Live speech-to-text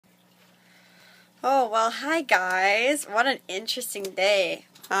Oh, well, hi guys. What an interesting day.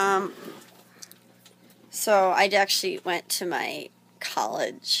 So I actually went to my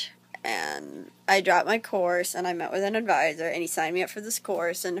college and I dropped my course and I met with an advisor and he signed me up for this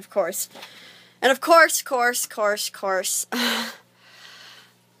course and of course, it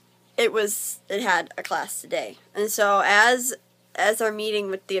had a class today. And so as our meeting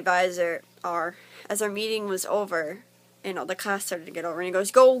with the advisor, as our meeting was over, the class started to get over, and he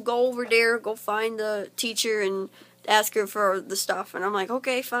goes, go over there, go find the teacher and ask her for the stuff. And I'm like,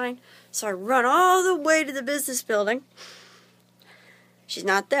 okay, fine. So I run all the way to the business building. She's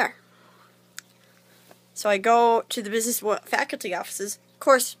not there. So I go to the business faculty offices. Of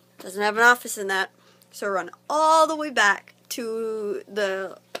course, doesn't have an office in that. So I run all the way back to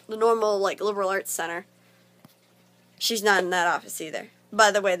the normal, liberal arts center. She's not in that office either. By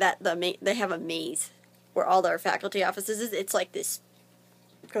the way, they have a maze where all their faculty offices is. It's like this,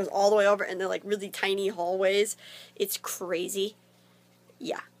 it goes all the way over, and they're like really tiny hallways. It's crazy.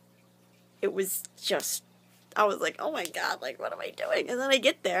 Yeah. It was just, I was like, oh my god, what am I doing? And then I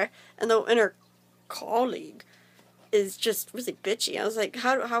get there, and her colleague is just really bitchy. I was like,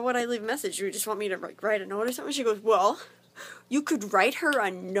 how would I leave a message? You just want me to write a note or something? She goes, well, you could write her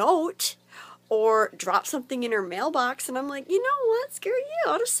a note or drop something in her mailbox. And I'm like, you know what? Screw you.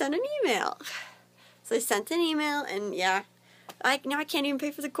 I'll just send an email. So I sent an email, and yeah, I can't even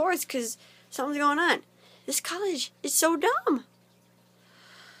pay for the course because something's going on. This college is so dumb.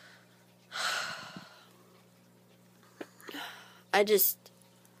 I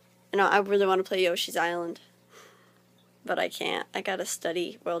really want to play Yoshi's Island, but I can't. I gotta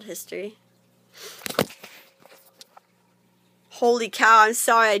study world history. Holy cow, I'm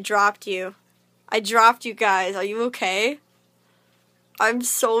sorry I dropped you. I dropped you guys. Are you okay? I'm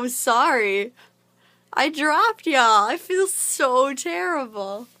so sorry. I dropped y'all. I feel so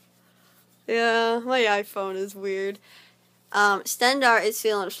terrible. Yeah, my iPhone is weird. Stendar is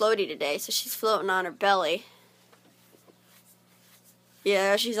feeling floaty today, so she's floating on her belly.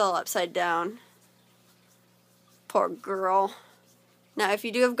 Yeah, she's all upside down. Poor girl. Now, if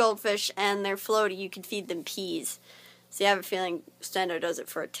you do have goldfish and they're floaty, you can feed them peas. See, I have a feeling Stendar does it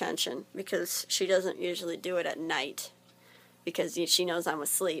for attention, because she doesn't usually do it at night, because she knows I'm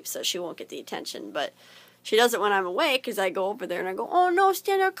asleep, so she won't get the attention. But she does it when I'm awake, because I go over there and I go, oh no,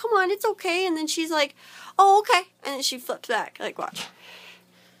 Stendar, come on, it's okay. And then she's like, oh, okay. And then she flips back. Watch.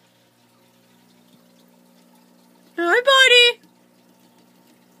 Hi, buddy.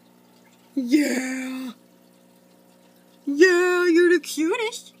 Yeah. Yeah, you're the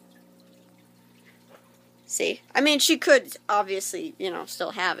cutest. See, I mean, she could obviously,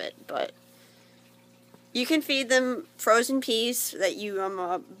 still have it, but you can feed them frozen peas that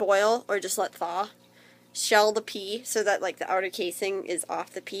you boil or just let thaw. Shell the pea so that the outer casing is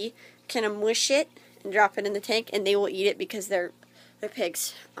off the pea. Kind of mush it and drop it in the tank, and they will eat it because they're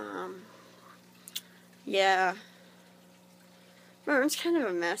pigs. Yeah. My room's kind of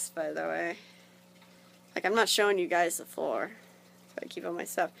a mess, by the way. I'm not showing you guys the floor. So I keep all my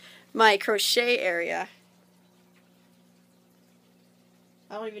stuff. My crochet area.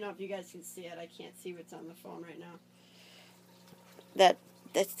 I don't even know if you guys can see it. I can't see what's on the phone right now.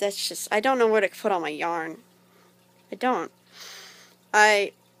 That's just, I don't know where to put all my yarn. I don't.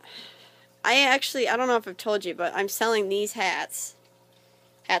 I actually, I don't know if I've told you, but I'm selling these hats.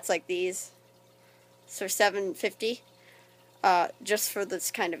 Hats like these. So $7.50. Just for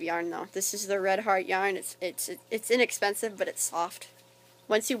this kind of yarn, though. This is the Red Heart yarn. It's inexpensive, but it's soft.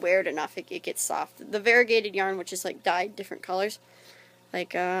 Once you wear it enough, it gets soft. The variegated yarn, which is dyed different colors. I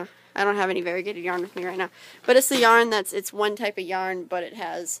don't have any variegated yarn with me right now. But it's the yarn it's one type of yarn, but it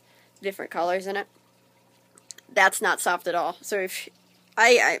has different colors in it. That's not soft at all. So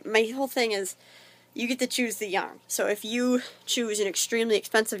my whole thing is, you get to choose the yarn. So if you choose an extremely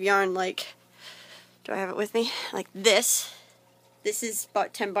expensive yarn, do I have it with me? This is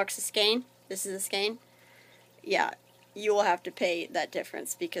about $10 a skein. This is a skein. Yeah, you will have to pay that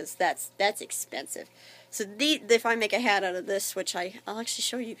difference because that's expensive. So if I make a hat out of this, which I'll actually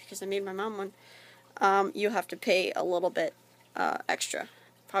show you because I made my mom one, you'll have to pay a little bit extra,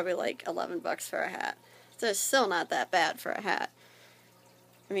 probably $11 for a hat. So it's still not that bad for a hat.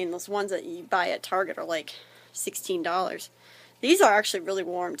 I mean, those ones that you buy at Target are $16. These are actually really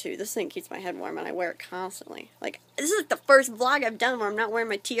warm too. This thing keeps my head warm and I wear it constantly. This is the first vlog I've done where I'm not wearing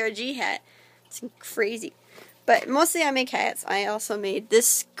my TRG hat. It's crazy. But mostly I make hats. I also made this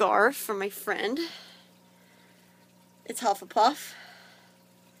scarf for my friend. It's Hufflepuff.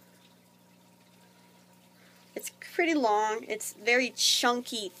 It's pretty long. It's very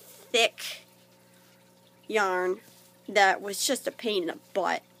chunky, thick yarn that was just a pain in the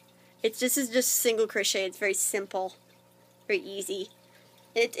butt. This is just single crochet. It's very simple, very easy.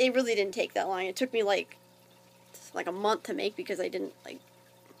 It really didn't take that long. It took me like a month to make because I didn't like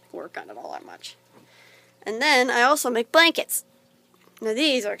work on it all that much. And then I also make blankets. Now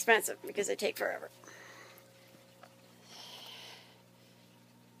these are expensive because they take forever.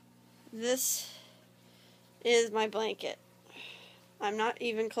 This is my blanket. I'm not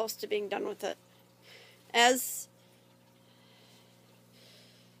even close to being done with it.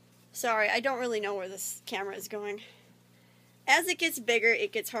 Sorry, I don't really know where this camera is going. As it gets bigger,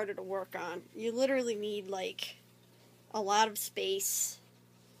 it gets harder to work on. You literally need like a lot of space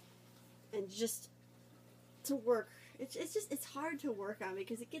and just to work. It's hard to work on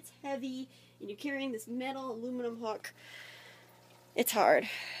because it gets heavy and you're carrying this metal aluminum hook. It's hard.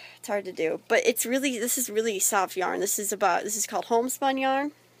 It's hard to do, but this is really soft yarn. This is called homespun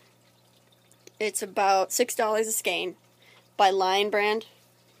yarn. It's about $6 a skein by Lion Brand.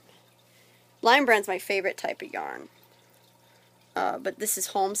 Lion Brand's my favorite type of yarn. But this is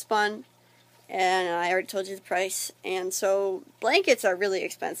homespun, and I already told you the price. And so blankets are really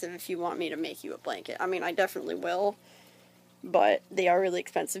expensive if you want me to make you a blanket. I mean, I definitely will, but they are really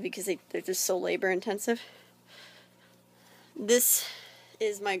expensive because they're just so labor intensive. This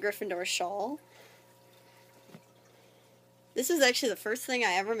is my Gryffindor shawl. This is actually the first thing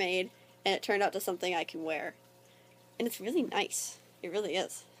I ever made, and it turned out to something I can wear. And it's really nice. It really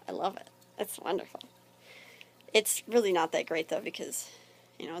is. I love it. It's wonderful. It's really not that great, though, because,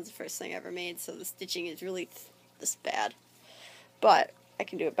 you know, it's the first thing I ever made, so the stitching is really this bad. But I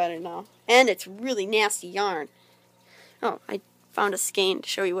can do it better now. And it's really nasty yarn. Oh, I found a skein to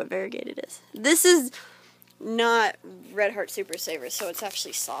show you what variegated is. This is not Red Heart Super Saver, so it's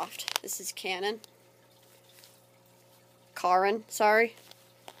actually soft. This is Caron, sorry.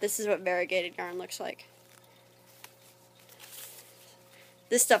 This is what variegated yarn looks like.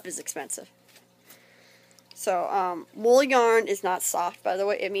 This stuff is expensive. So, wool yarn is not soft, by the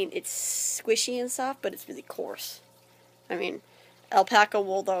way. I mean, it's squishy and soft, but it's really coarse. I mean, alpaca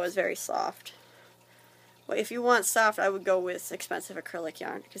wool, though, is very soft. Well, if you want soft, I would go with expensive acrylic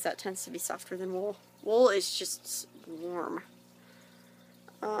yarn, because that tends to be softer than wool. Wool is just warm.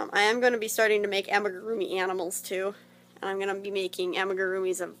 I am going to be starting to make amigurumi animals, too. And I'm going to be making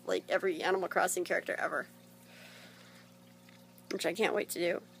amigurumis of, like, every Animal Crossing character ever. Which I can't wait to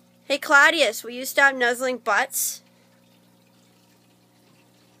do. Hey, Claudius, will you stop nuzzling butts?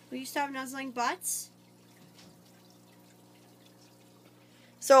 Will you stop nuzzling butts?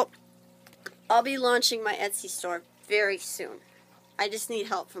 So, I'll be launching my Etsy store very soon. I just need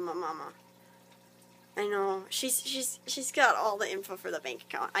help from my mama. I know, she's got all the info for the bank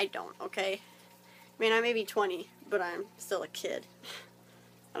account. I don't, okay? I mean, I may be 20, but I'm still a kid.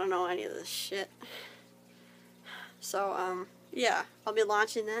 I don't know any of this shit. So, yeah, I'll be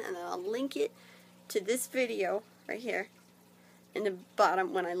launching that, and then I'll link it to this video right here in the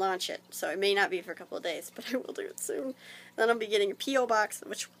bottom when I launch it. So it may not be for a couple of days, but I will do it soon. Then I'll be getting a P.O. box,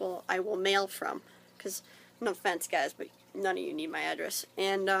 which I will mail from, because no offense, guys, but none of you need my address.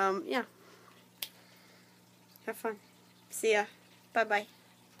 And, yeah. Have fun. See ya. Bye-bye.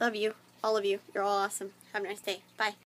 Love you. All of you. You're all awesome. Have a nice day. Bye.